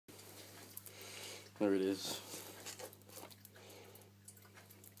There it is.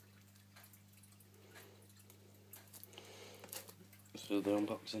 So the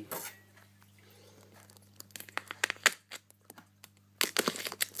unboxing.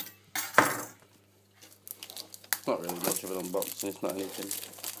 Not really much of an unboxing, it's not anything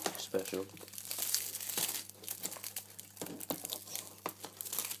special.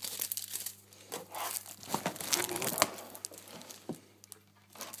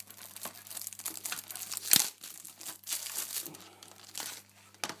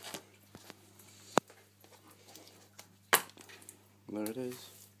 There it is.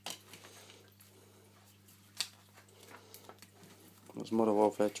 There's Modern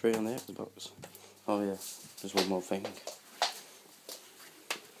Warfare 3 on the Xbox. Oh yeah, there's one more thing.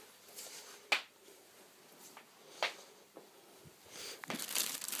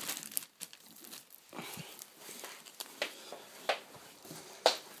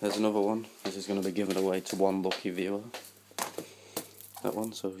 There's another one. This is going to be given away to one lucky viewer. That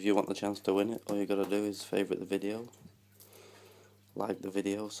one, so if you want the chance to win it, all you got to do is favourite the video, like the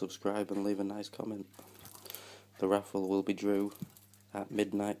video, subscribe and leave a nice comment. The raffle will be drew at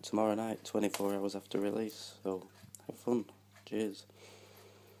midnight tomorrow night, 24 hours after release, so have fun. Cheers.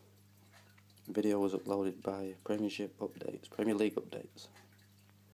 The video was uploaded by Premier League Updates.